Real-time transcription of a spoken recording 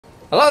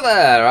Hello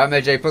there, I'm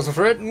AJ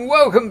PuzzleFerret and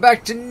welcome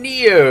back to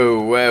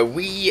Nioh, where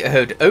we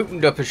had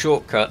opened up a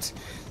shortcut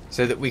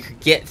so that we could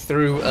get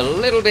through a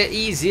little bit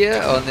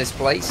easier on this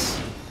place.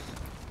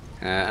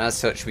 As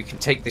such, we can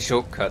take the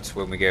shortcuts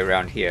when we go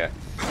around here.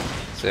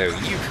 So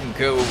you can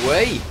go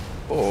away,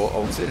 or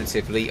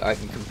alternatively, I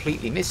can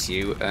completely miss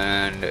you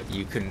and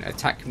you can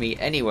attack me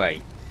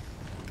anyway.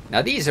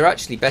 Now these are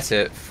actually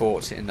better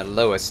fought in the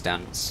lower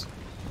stance.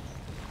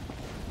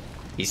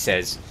 He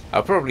says,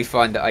 I'll probably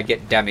find that I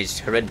get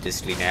damaged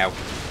horrendously now.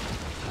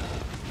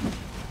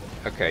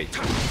 Okay,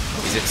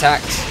 he's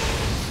attacked.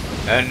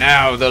 And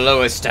now the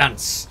lower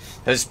stance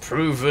has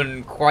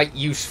proven quite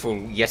useful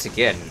yet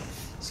again.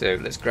 So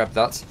let's grab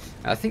that.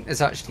 I think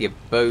there's actually a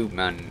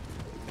bowman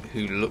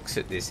who looks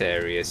at this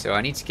area. So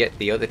I need to get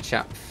the other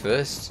chap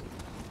first.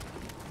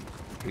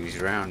 Who's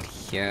around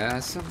here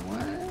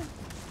somewhere?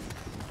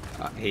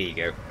 Oh, here you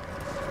go.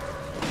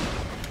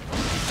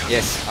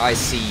 Yes, I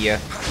see ya.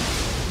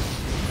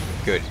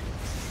 Good.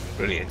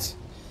 Brilliant.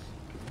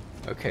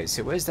 Okay,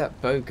 so where's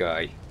that bow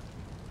guy?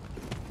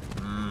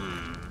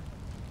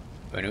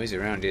 I know he's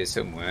around here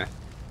somewhere.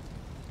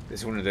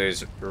 There's one of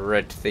those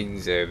red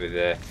things over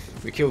there.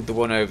 We killed the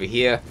one over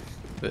here,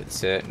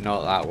 but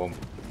not that one.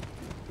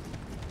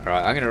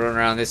 Alright, I'm going to run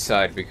around this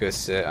side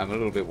because I'm a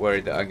little bit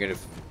worried that I'm going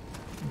to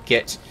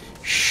get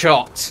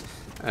shot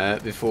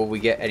before we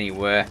get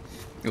anywhere.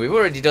 We've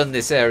already done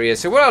this area,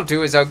 so what I'll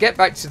do is I'll get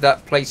back to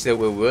that place that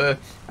we were,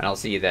 and I'll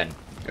see you then.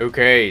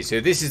 Okay,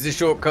 so this is the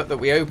shortcut that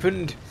we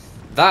opened.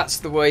 That's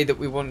the way that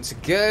we want to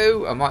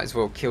go. I might as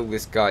well kill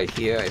this guy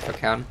here if I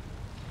can.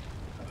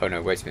 Oh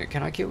no, wait a minute.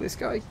 Can I kill this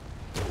guy?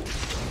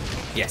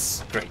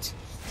 Yes, great.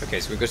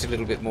 Okay, so we've got a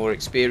little bit more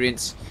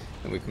experience,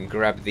 and we can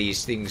grab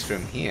these things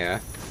from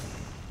here.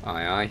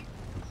 Aye, aye.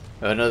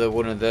 Another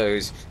one of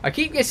those. I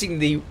keep getting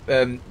the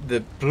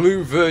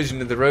blue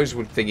version of the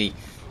rosewood thingy.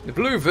 The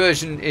blue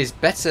version is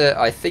better,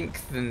 I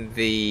think, than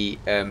the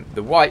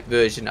white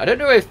version. I don't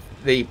know if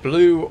the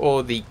blue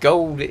or the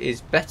gold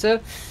is better.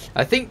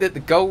 I think that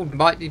the gold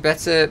might be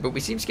better, but we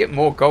seem to get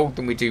more gold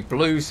than we do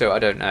blue, so I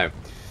don't know.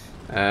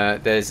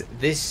 There's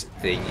this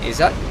thing. Is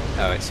that...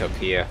 Oh, it's up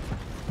here.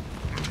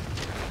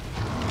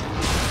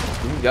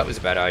 Ooh, that was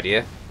a bad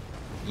idea.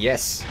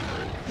 Yes.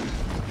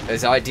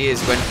 There's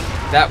ideas when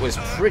that was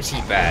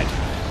pretty bad.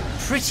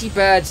 Pretty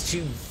bad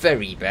to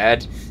very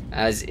bad,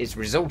 as it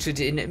resulted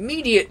in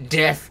immediate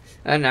death,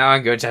 and now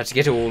I'm going to have to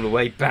get all the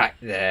way back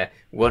there.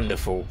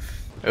 Wonderful.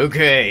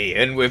 Okay,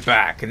 and we're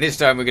back, and this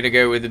time we're going to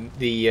go with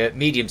the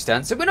medium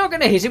stance, so we're not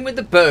going to hit him with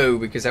the bow,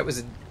 because that was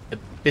an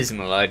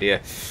abysmal idea.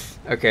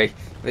 Okay,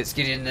 let's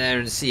get in there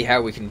and see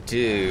how we can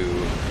do.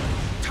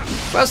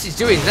 Whilst he's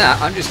doing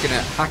that, I'm just going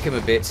to hack him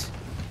a bit,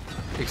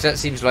 because that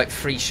seems like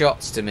free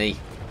shots to me.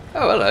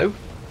 Oh, hello.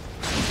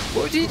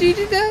 What did he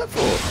do that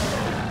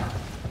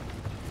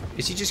for?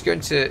 Is he just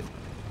going to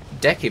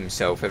deck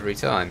himself every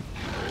time?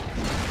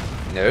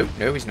 No,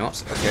 no he's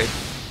not. Okay.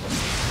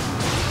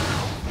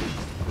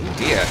 Oh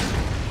dear.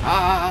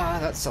 Ah,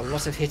 that's a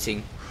lot of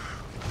hitting.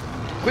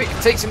 Quick,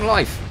 take some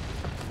life.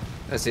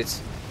 That's it.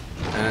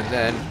 And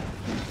then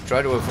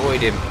try to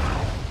avoid him.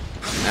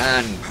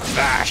 And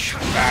bash,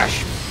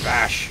 bash,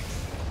 bash.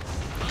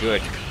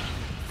 Good.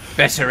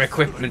 Better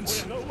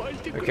equipment.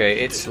 Okay,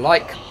 it's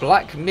like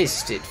black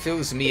mist. It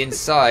fills me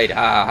inside.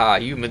 Ha ha,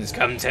 humans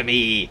come to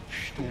me.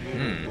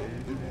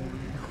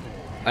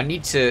 I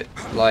need to,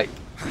 like,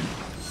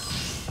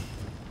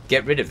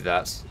 get rid of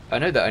that. I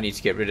know that I need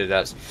to get rid of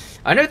that.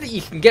 I know that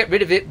you can get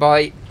rid of it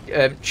by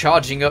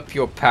charging up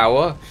your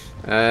power,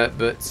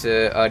 but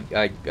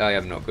I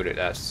am not good at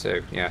that,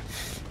 so yeah.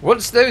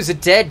 Once those are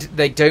dead,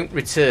 they don't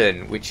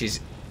return, which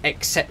is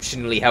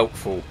exceptionally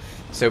helpful.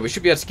 So we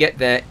should be able to get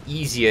there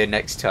easier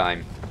next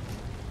time.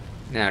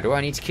 Now, do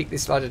I need to kick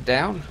this ladder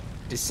down?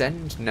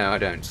 Descend? No, I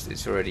don't.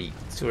 It's already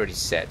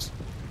set.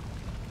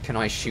 Can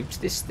I shoot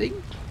this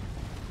thing?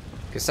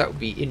 Because that would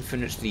be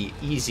infinitely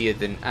easier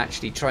than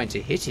actually trying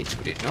to hit it,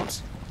 would it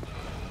not?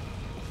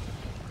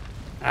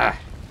 Ah,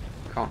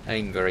 can't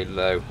aim very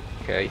low.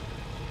 Okay.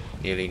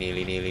 Nearly,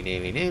 nearly, nearly,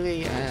 nearly,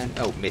 nearly, and...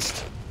 Oh,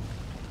 missed.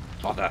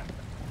 Bother.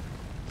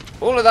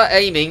 All of that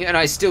aiming, and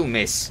I still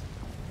miss.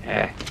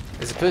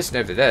 There's a person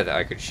over there that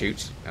I could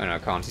shoot. Oh no, I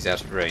can't. He's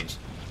out of range.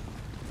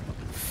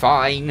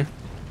 Fine. In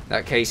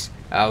that case,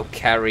 I'll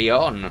carry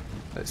on.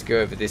 Let's go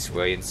over this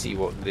way and see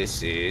what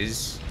this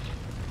is.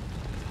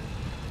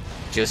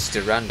 Just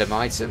a random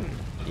item.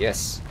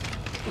 Yes.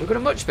 We've got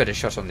a much better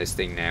shot on this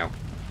thing now.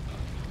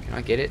 Can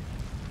I get it?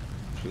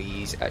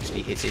 Please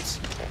actually hit it.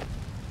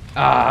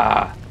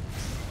 Ah!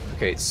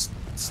 Okay, it's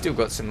still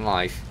got some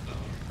life.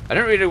 I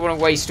don't really want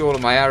to waste all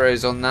of my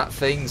arrows on that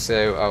thing,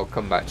 so I'll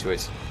come back to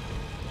it.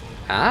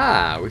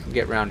 Ah, we can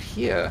get round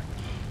here.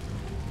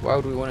 Why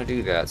would we want to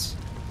do that?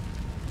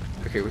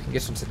 Okay, we can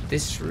get onto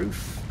this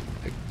roof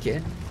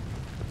again.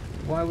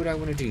 Why would I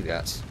want to do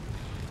that?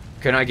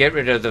 Can I get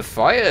rid of the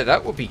fire?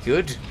 That would be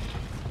good.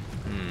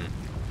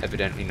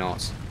 Evidently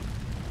not.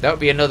 That would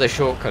be another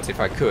shortcut if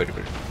I could.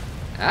 But...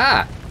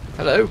 Ah!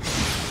 Hello.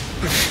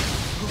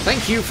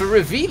 Thank you for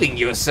revealing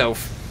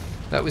yourself.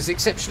 That was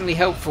exceptionally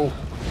helpful.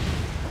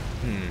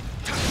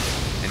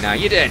 And now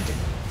you're dead.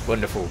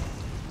 Wonderful.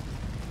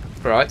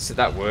 Right, so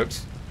that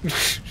worked.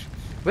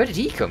 Where did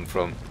he come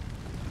from?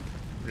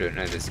 I don't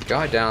know. There's a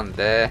guy down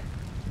there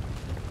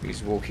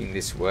who's walking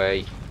this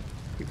way.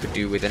 You could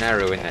do with an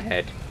arrow in the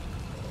head.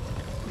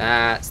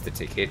 That's the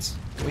ticket.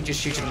 Can we just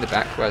shoot him in the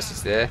back whilst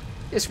he's there?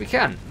 Yes, we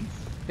can.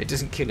 It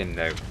doesn't kill him,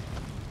 though.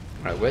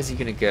 Right, where's he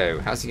going to go?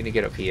 How's he going to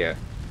get up here?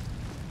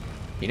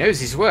 He knows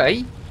his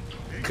way.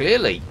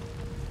 Clearly.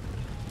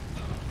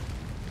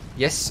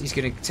 Yes, he's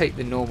going to take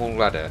the normal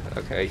ladder.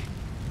 Okay.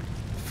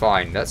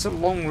 Fine. That's a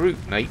long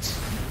route, mate.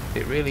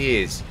 It really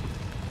is.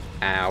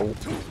 Ow.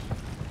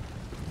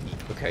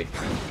 Okay.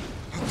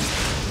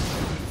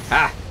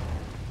 Ah!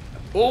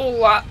 All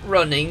that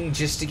running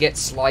just to get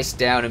sliced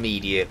down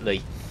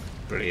immediately.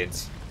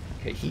 Brilliant.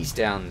 Okay, he's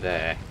down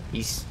there.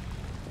 He's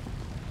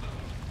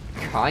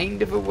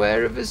kind of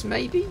aware of us,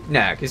 maybe?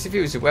 No, because if he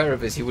was aware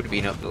of us, he would have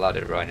been up the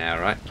ladder right now,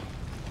 right?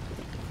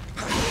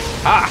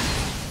 Ah!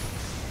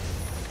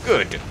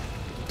 Good.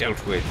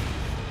 Dealt with.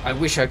 I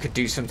wish I could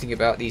do something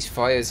about these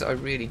fires. I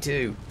really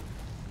do.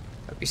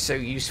 That'd be so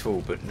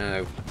useful, but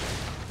no.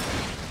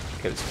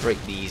 Okay, let's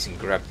break these and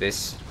grab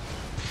this.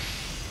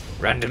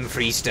 Random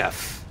free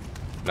stuff.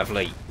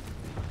 Lovely.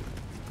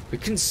 We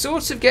can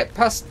sort of get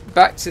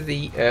back to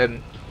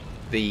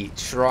the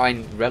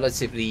shrine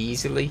relatively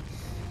easily.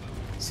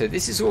 So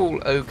this is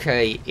all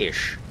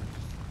okay-ish.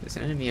 There's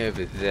an enemy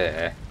over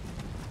there.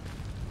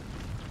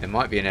 There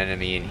might be an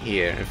enemy in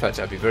here. In fact,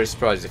 I'd be very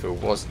surprised if it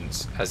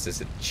wasn't, as there's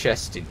a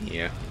chest in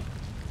here.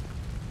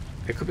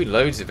 There could be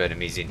loads of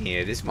enemies in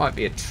here. This might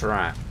be a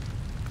trap.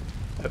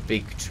 A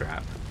big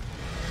trap.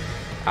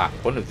 Ah,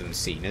 one of them's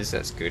seen us.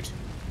 That's good.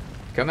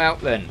 Come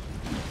out then.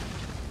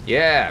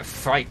 Yeah,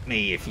 fight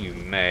me if you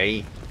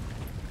may.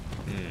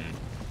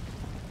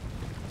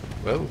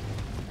 Well.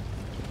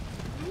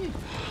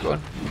 Go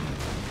on.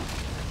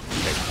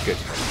 Okay, good.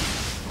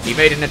 He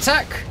made an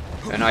attack,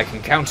 and I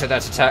can counter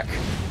that attack.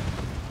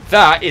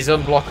 That is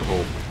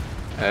unblockable.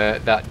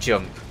 That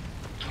jump.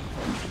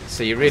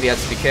 So you really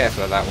have to be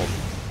careful of that one.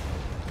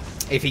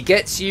 If he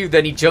gets you,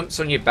 then he jumps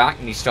on your back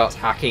and he starts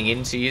hacking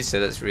into you. So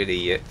that's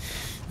really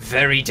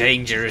very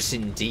dangerous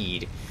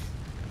indeed.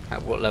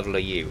 At what level are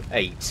you?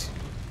 8.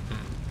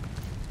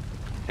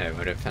 No,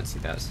 I don't fancy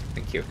that.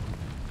 Thank you.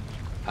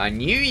 I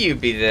knew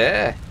you'd be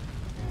there.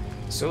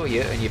 Saw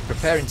you, and you're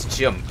preparing to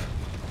jump.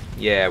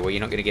 Yeah, well,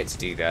 you're not going to get to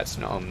do that. It's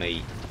not on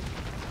me.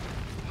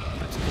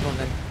 Come on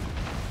then.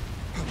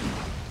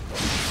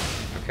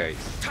 Okay.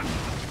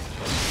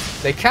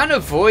 They can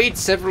avoid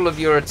several of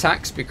your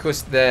attacks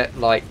because they're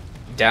like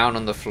down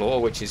on the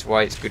floor, which is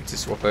why it's good to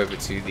swap over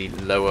to the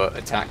lower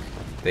attack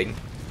thing.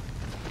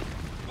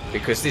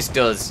 Because this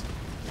does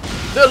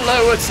the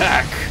low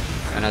attack,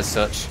 and as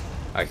such,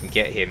 I can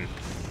get him,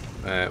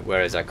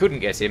 whereas I couldn't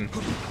get him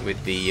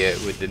with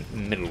the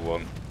middle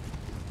one.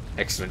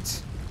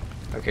 Excellent.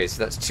 Okay,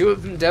 so that's 2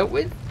 of them dealt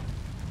with,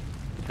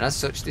 and as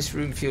such, this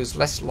room feels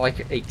less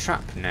like a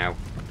trap now.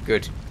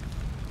 Good.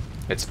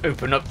 Let's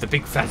open up the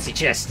big fancy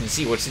chest and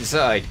see what's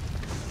inside.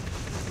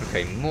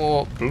 Okay,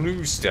 more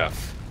blue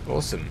stuff.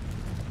 Awesome.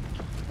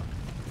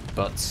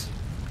 But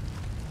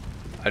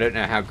I don't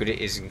know how good it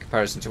is in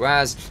comparison to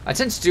ours. I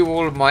tend to do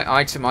all of my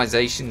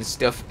itemization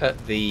stuff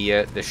at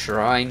the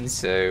shrine,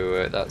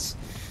 so that's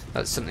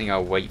something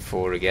I'll wait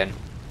for again.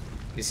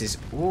 This is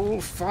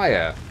all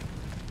fire,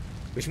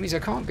 which means I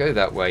can't go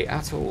that way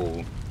at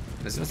all.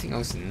 There's nothing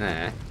else in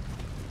there,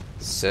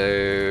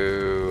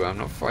 so I'm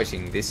not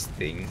fighting this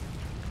thing.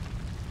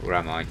 Or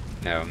am I?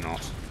 No, I'm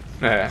not.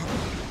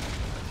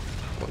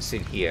 What's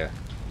in here?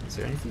 Is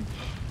there anything?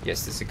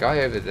 Yes, there's a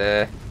guy over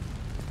there.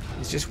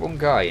 There's just one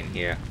guy in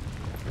here.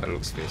 By the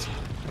looks of it.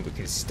 And we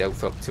can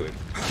stealth up to him.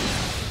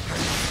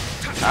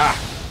 Ah!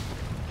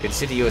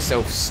 Consider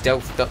yourself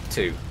stealthed up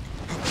to.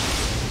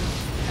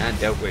 And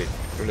dealt with.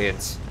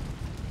 Brilliant.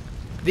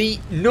 The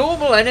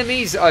normal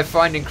enemies I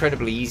find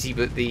incredibly easy,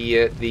 but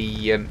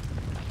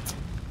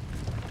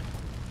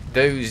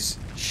those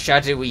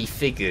shadowy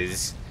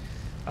figures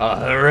are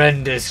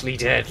horrendously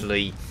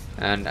deadly,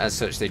 and as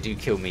such they do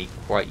kill me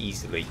quite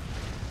easily.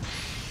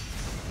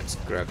 Let's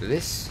grab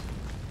this.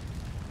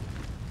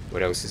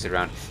 What else is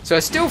around? So I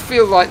still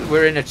feel like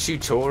we're in a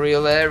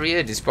tutorial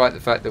area, despite the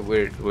fact that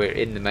we're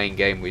in the main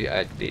game.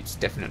 It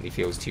definitely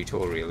feels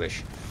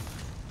tutorial-ish.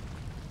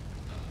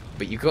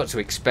 But you've got to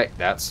expect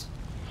that,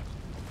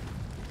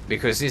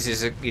 because this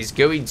is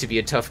going to be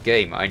a tough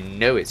game. I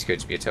know it's going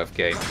to be a tough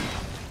game.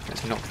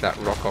 Let's knock that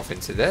rock off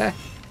into there.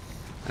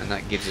 And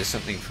that gives us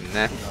something from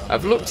there.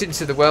 I've looked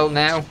into the well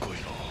now.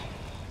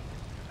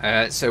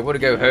 So want to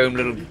go home,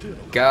 little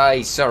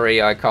guy?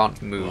 Sorry, I can't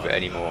move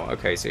anymore.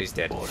 Okay, so he's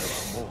dead.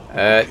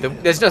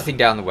 There's nothing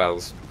down the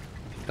wells.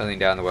 Nothing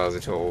down the wells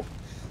at all.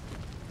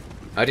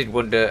 I did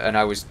wonder, and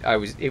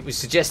it was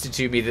suggested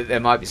to me that there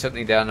might be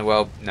something down the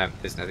well. No,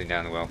 there's nothing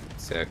down the well.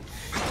 So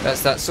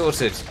that's that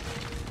sorted.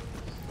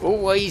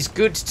 Always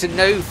good to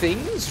know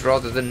things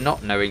rather than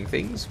not knowing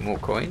things. More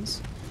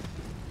coins.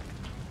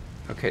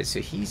 Okay, so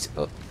he's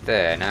up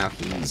there. Now,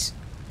 he's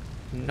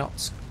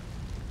not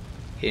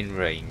in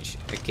range.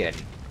 Again,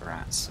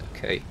 Rats,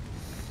 okay.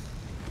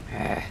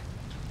 Are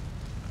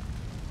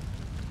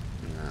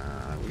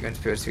we going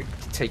to be able to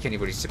take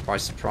anybody by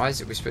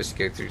surprise? Are we supposed to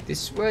go through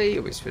this way?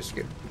 Are we supposed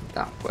to go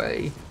that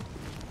way?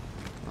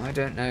 I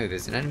don't know.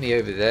 There's an enemy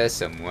over there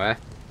somewhere.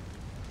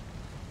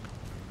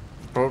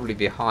 Probably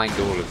behind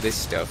all of this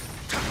stuff.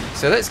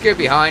 So let's go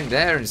behind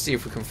there and see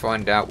if we can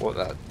find out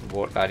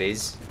what that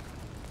is.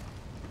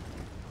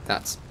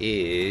 That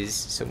is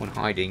someone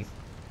hiding.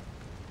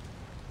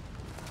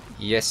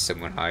 Yes,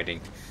 someone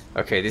hiding.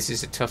 Okay, this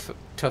is a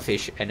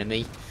toughish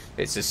enemy.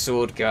 It's a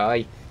sword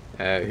guy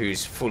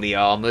who's fully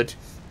armored.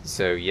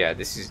 So yeah,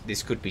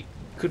 this could be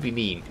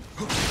mean.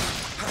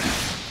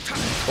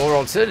 Or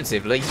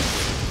alternatively,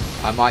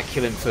 I might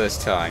kill him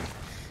first time.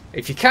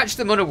 If you catch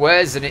them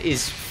unawares, then it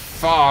is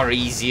far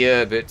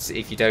easier, but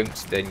if you don't,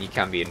 then you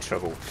can be in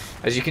trouble.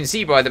 As you can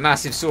see by the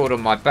massive sword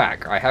on my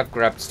back, I have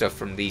grabbed stuff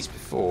from these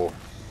before.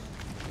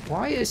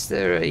 Why is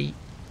there a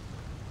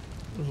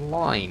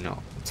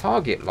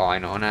target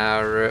line on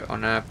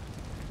our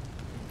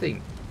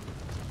thing?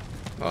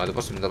 Oh, the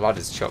bottom of the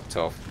ladder's chopped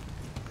off.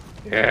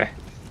 Yeah,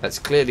 that's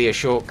clearly a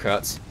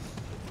shortcut.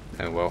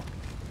 Oh well.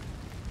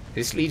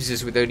 This leaves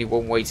us with only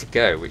one way to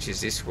go, which is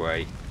this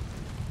way.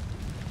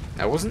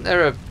 Now, wasn't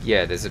there a...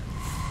 Yeah, there's a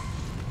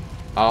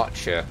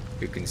archer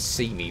who can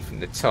see me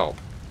from the top.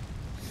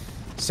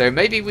 So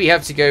maybe we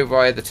have to go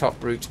via the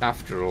top route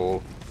after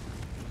all.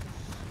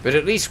 But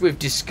at least we've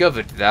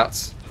discovered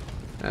that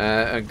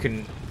and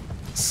can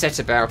set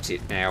about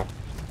it now.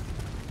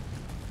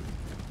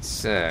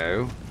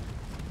 So,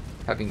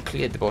 having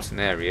cleared the bottom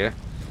area,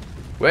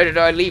 where did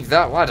I leave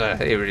that ladder?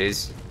 Here it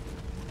is.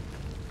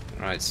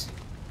 Right,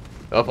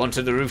 up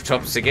onto the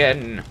rooftops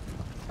again,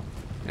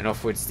 and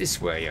offwards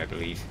this way, I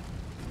believe.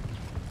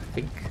 I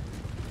think.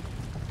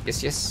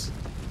 Yes, yes.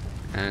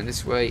 And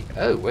this way.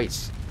 Oh,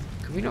 wait.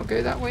 Can we not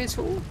go that way at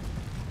all?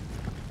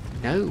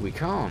 No, we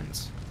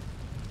can't.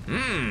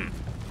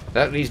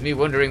 That leaves me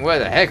wondering where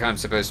the heck I'm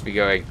supposed to be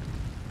going.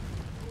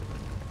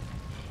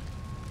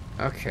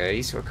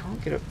 Okay, so I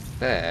can't get up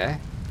there.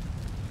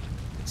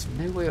 There's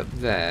no way up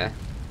there.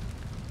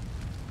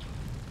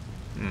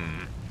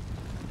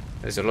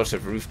 There's a lot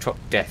of rooftop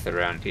death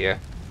around here.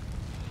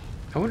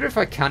 I wonder if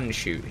I can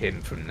shoot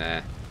him from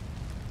there.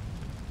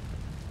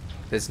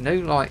 There's no,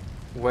 like,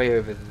 way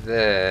over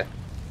there.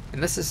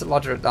 Unless there's a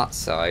ladder at that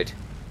side.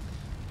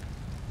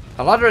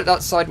 A ladder at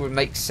that side would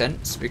make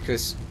sense,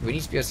 because we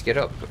need to be able to get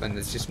up, but then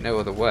there's just no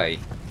other way.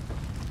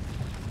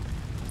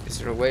 Is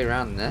there a way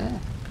around there?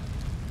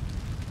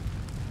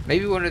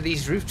 Maybe one of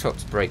these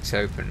rooftops breaks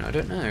open, I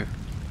don't know.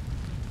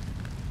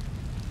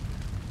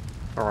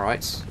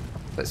 Alright,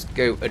 let's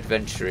go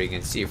adventuring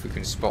and see if we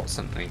can spot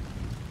something.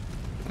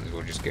 Might as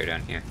well just go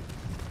down here.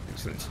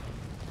 Excellent.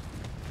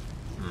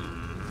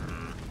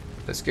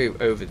 Let's go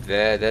over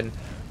there then.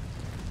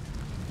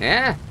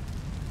 Yeah?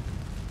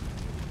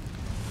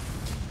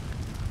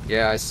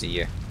 Yeah, I see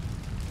you.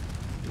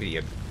 With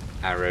your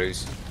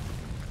arrows.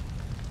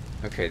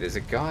 Okay, there's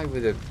a guy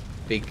with a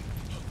big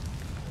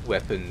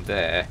weapon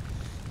there.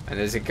 And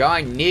there's a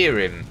guy near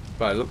him,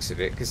 by the looks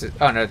of it.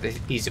 Oh no,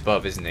 he's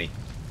above, isn't he?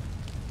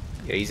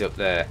 Yeah, he's up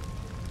there.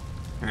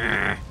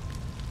 I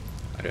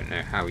don't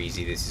know how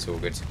easy this is all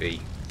going to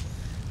be.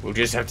 We'll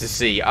just have to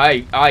see.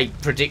 I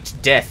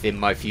predict death in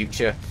my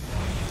future.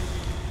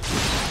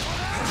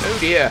 Oh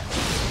dear.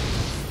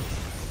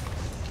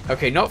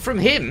 Okay, not from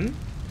him,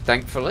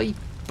 thankfully,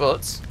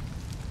 but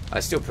I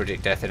still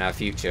predict death in our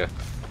future.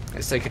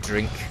 Let's take a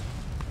drink.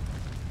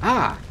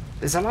 Ah,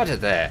 there's a ladder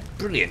there.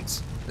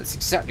 Brilliant. That's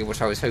exactly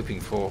what I was hoping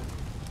for.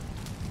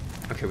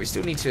 Okay, we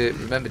still need to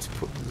remember to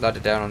put the ladder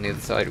down on the other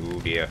side. Oh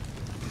dear.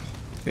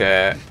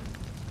 Yeah,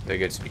 they're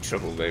going to be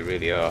trouble, they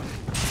really are.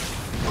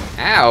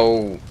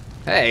 Ow!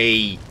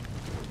 Hey!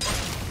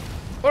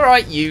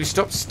 Alright, you,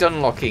 stop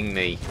stun locking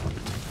me.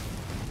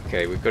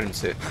 Okay, we've got him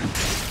to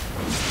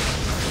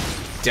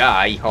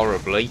die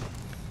horribly,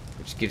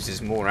 which gives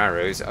us more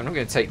arrows. I'm not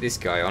going to take this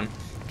guy on.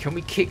 Can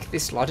we kick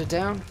this ladder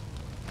down?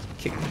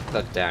 Kick the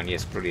ladder down,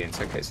 yes,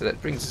 brilliant. Okay, so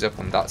that brings us up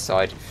on that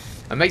side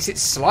and makes it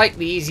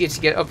slightly easier to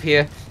get up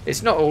here.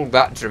 It's not all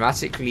that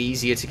dramatically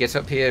easier to get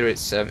up here.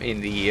 It's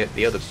in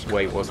the other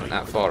way wasn't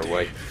that far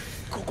away.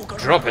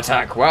 Drop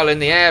attack while in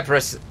the air.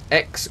 Press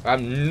X.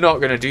 I'm not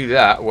going to do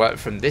that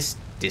from this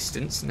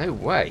distance. No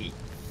way.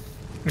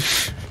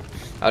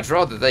 I'd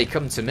rather they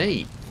come to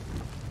me.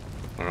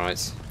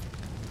 Alright.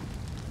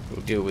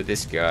 We'll deal with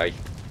this guy.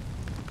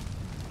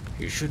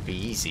 Who should be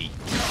easy.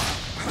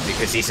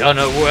 Because he's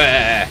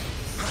unaware.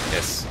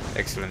 Yes,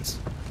 excellent.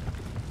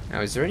 Now,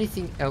 is there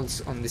anything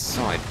else on this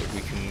side that we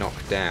can knock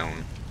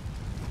down?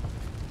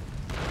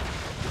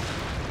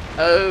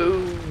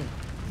 Oh,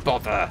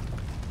 bother.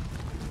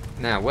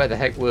 Now, where the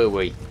heck were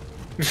we?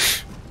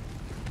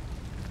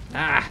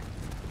 Ah!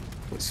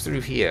 What's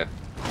through here?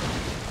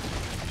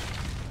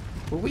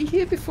 Were we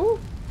here before?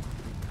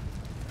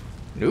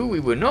 No, we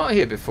were not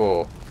here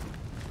before.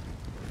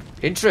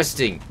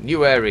 Interesting.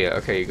 New area.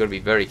 Okay, you've got to be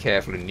very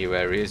careful in new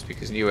areas,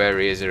 because new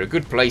areas are a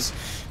good place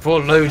for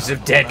loads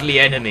of deadly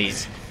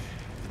enemies.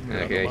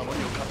 Okay.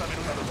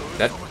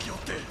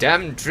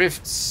 Damn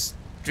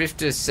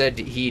Drifter said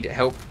he'd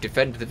help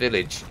defend the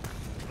village.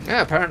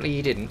 Yeah, apparently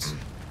he didn't.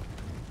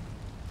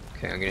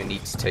 Okay, I'm going to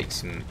need to take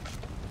some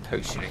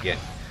potion again.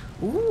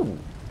 Ooh!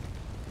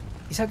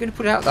 Is that going to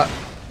put out that...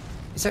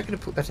 Is that going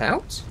to put that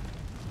out?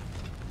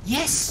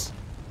 Yes!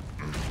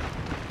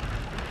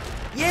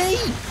 Yay!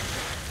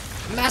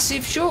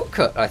 Massive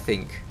shortcut, I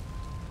think.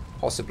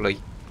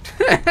 Possibly.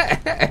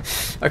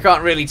 I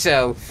can't really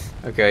tell.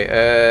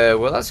 Okay,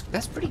 well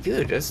that's pretty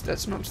good.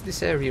 That's knocked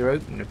this area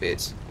open a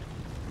bit.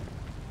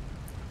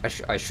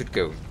 I should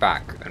go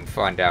back and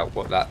find out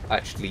what that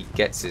actually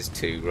gets us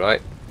to,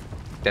 right?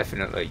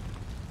 Definitely.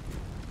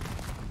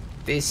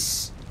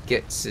 This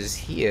gets us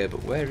here,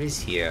 but where is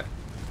here?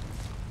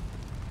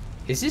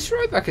 Is this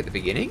right back at the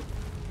beginning?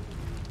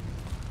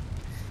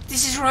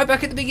 This is right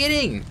back at the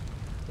beginning!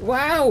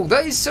 Wow,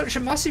 that is such a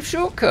massive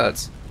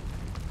shortcut!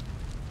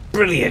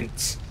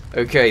 Brilliant!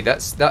 Okay,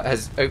 that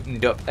has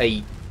opened up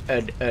a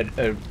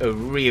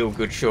real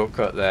good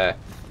shortcut there.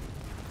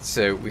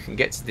 So we can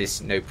get to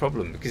this no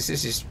problem, because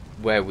this is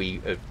where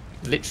we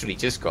literally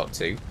just got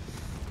to.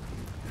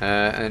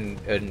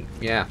 And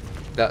yeah,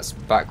 that's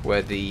back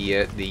where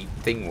the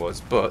thing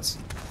was. But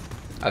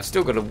I've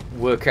still got to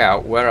work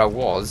out where I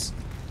was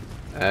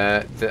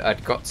that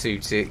I'd got to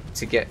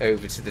get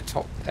over to the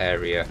top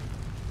area.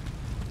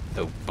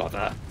 Oh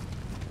bother!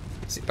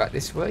 Is it back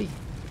this way?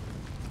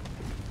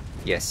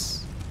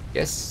 Yes.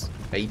 Yes,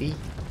 maybe.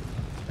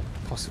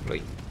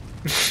 Possibly.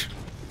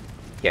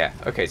 Yeah,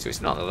 okay, so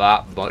it's not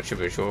that much of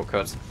a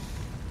shortcut.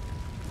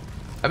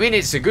 I mean,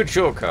 it's a good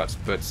shortcut,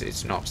 but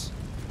it's not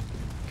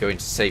going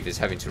to save us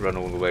having to run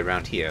all the way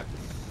around here.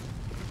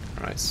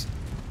 Alright,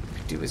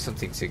 could do with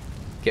something to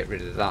get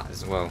rid of that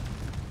as well.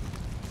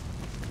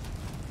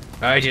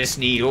 I just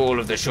need all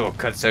of the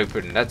shortcuts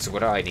open, that's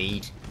what I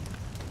need.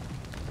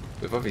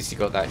 We've obviously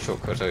got that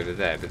shortcut over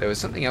there, but there was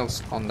something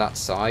else on that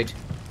side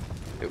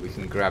that we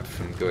can grab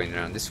from going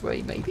around this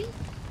way, maybe?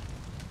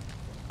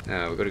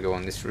 No, we've got to go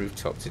on this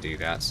rooftop to do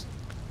that.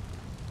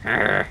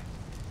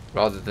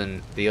 Rather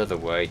than the other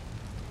way.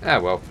 Ah,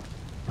 well.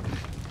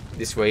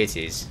 This way it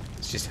is.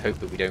 Let's just hope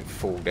that we don't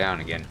fall down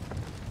again.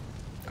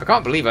 I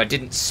can't believe I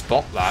didn't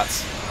spot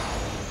that.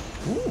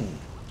 Ooh,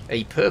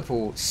 a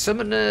purple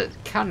summoner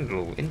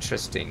candle.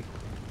 Interesting.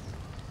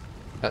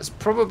 That's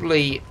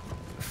probably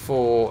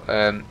for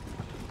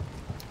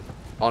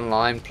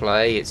online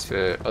play. It's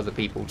for other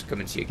people to come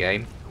into your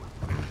game.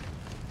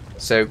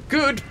 So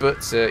good,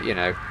 but you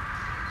know,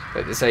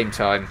 at the same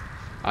time,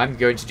 I'm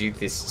going to do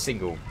this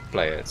single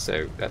player.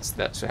 So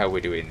that's how we're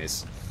doing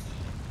this.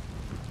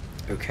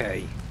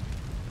 Okay.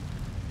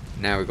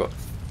 Now we've got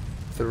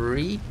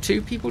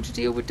two people to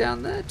deal with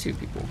down there. 2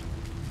 people.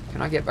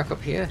 Can I get back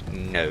up here?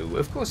 No,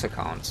 of course I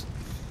can't.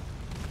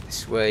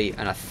 This way,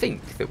 and I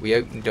think that we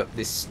opened up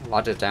this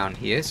ladder down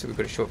here, so we've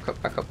got a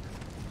shortcut back up.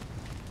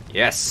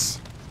 Yes!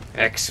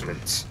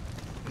 Excellent.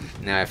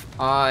 Now if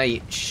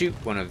I shoot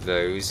one of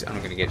those, I'm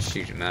not going to get to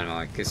shoot him, am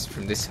I? Because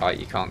from this height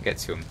you can't get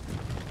to him.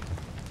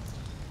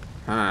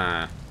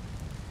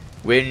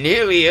 We're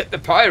nearly at the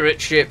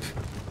pirate ship.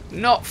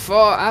 Not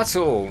far at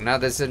all. Now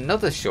there's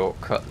another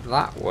shortcut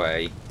that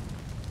way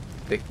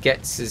that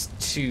gets us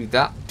to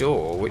that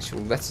door, which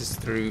will let us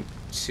through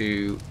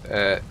to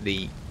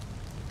the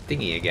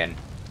thingy again.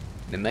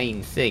 The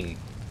main thing.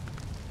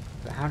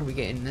 But how do we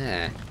get in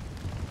there?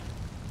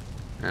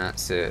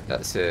 That's a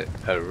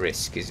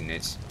risk, isn't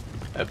it?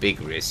 A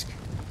big risk.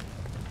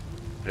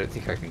 I don't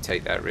think I can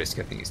take that risk.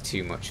 I think it's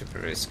too much of a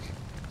risk.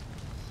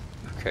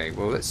 Okay,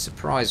 well let's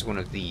surprise one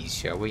of these,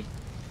 shall we?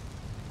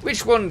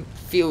 Which one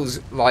feels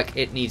like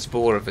it needs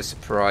more of a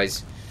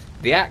surprise?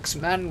 The axe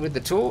man with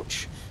the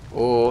torch,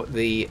 or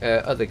the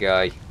other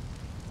guy?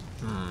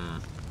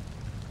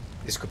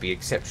 This could be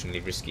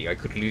exceptionally risky. I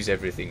could lose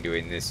everything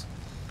doing this.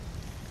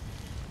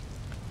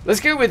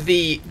 Let's go with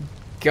the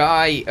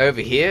guy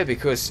over here,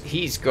 because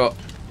he's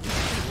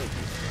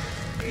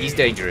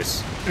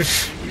dangerous.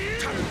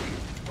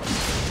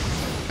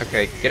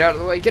 Okay, get out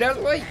of the way, get out of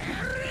the way!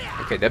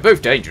 Okay, they're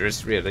both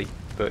dangerous, really.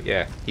 But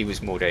yeah, he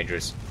was more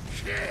dangerous.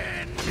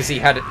 Because he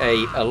had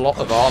a lot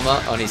of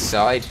armor on his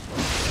side.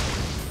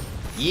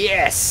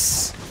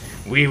 Yes!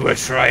 We were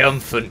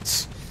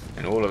triumphant!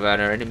 And all of our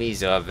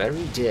enemies are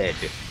very dead.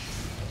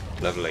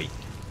 Lovely.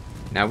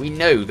 Now we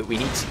know that we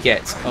need to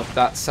get up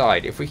that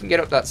side. If we can get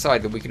up that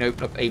side, then we can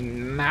open up a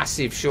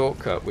massive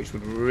shortcut, which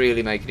would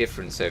really make a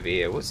difference over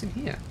here. What's in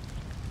here?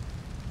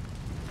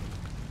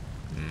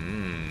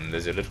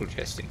 There's a little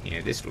chest in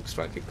here. This looks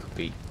like it could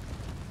be...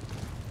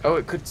 Oh,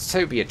 it could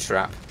so be a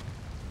trap.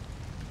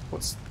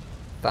 What's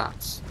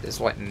that? There's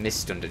like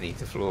mist underneath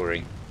the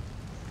flooring.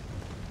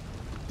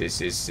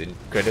 This is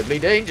incredibly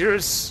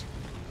dangerous.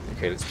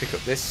 Okay, let's pick up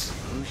this.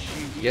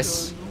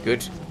 Yes,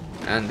 good.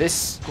 And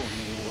this.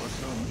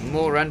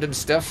 More random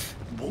stuff.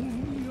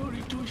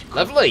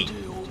 Lovely.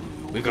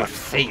 We got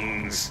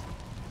things.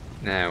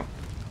 Now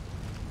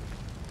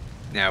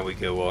we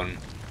go on.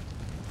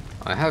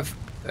 I have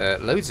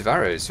loads of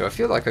arrows, so I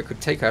feel like I could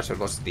take out a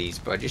lot of these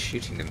by just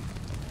shooting them.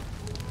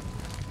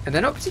 And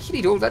they're not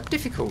particularly all that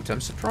difficult.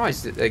 I'm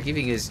surprised that they're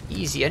giving us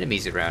easy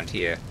enemies around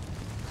here.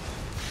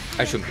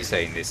 I shouldn't be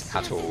saying this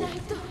at all.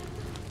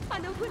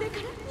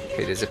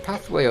 Okay, there's a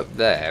pathway up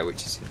there,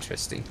 which is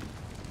interesting.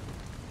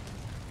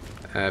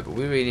 But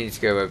we really need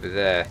to go over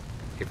there,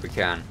 if we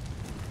can.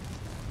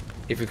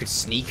 If we could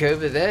sneak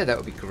over there, that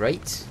would be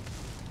great.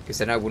 Because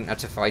then I wouldn't have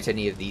to fight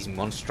any of these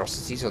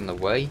monstrosities on the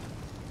way.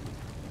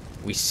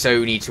 We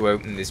so need to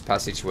open this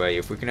passageway.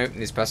 If we can open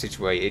this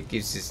passageway, it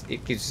gives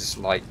us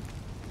like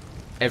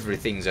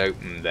everything's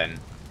open. Then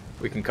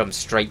we can come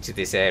straight to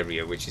this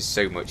area, which is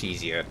so much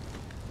easier.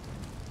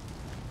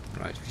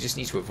 Right, we just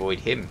need to avoid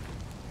him.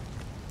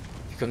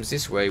 If he comes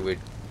this way, we're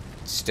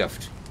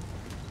stuffed.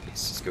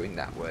 Yes, he's going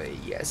that way.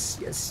 Yes,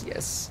 yes,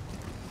 yes.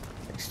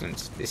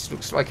 Excellent. This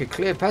looks like a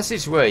clear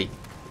passageway.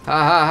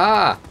 Ha ha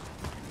ha.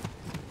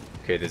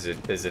 Okay,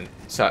 there's an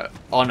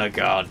honor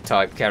guard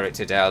type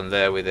character down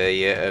there with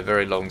a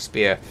very long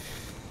spear.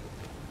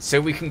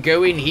 So we can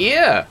go in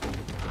here.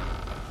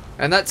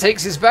 And that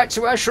takes us back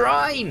to our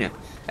shrine.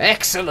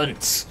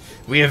 Excellent.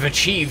 We have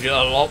achieved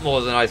a lot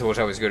more than I thought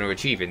I was going to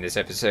achieve in this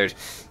episode.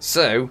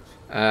 So,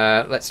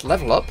 let's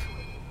level up.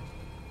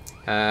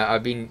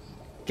 I've been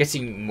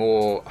getting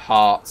more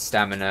heart,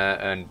 stamina,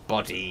 and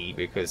body,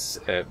 because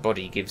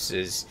body gives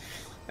us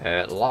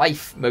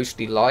life,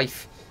 mostly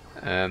life.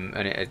 And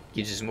it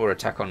gives us more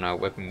attack on our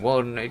weapon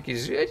 1.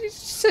 It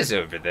says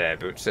over there,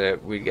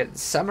 but we get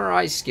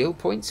samurai skill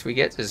points we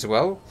get as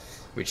well,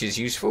 which is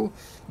useful.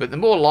 But the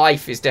more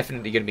life is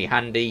definitely going to be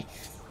handy.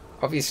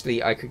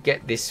 Obviously, I could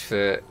get this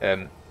for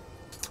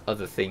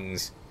other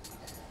things.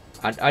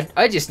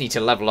 I just need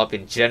to level up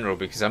in general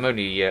because I'm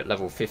only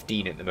level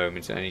 15 at the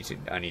moment, and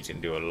I need to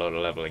do a lot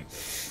of leveling.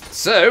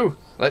 So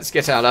let's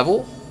get our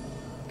level.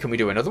 Can we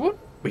do another one?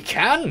 We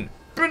can.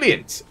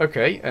 Brilliant.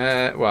 Okay.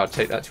 Well, I'll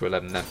take that to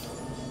 11 then.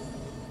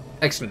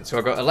 Excellent. So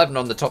I've got 11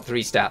 on the top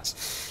 3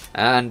 stats.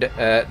 And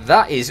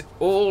that is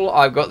all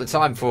I've got the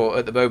time for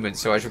at the moment.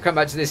 So I shall come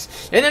back to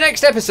this in the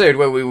next episode,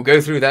 where we will go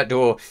through that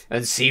door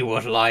and see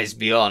what lies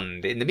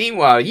beyond. In the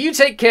meanwhile, you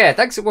take care.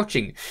 Thanks for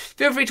watching.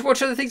 Feel free to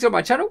watch other things on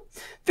my channel.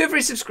 Feel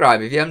free to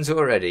subscribe if you haven't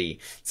already.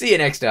 See you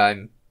next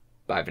time.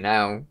 Bye for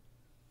now.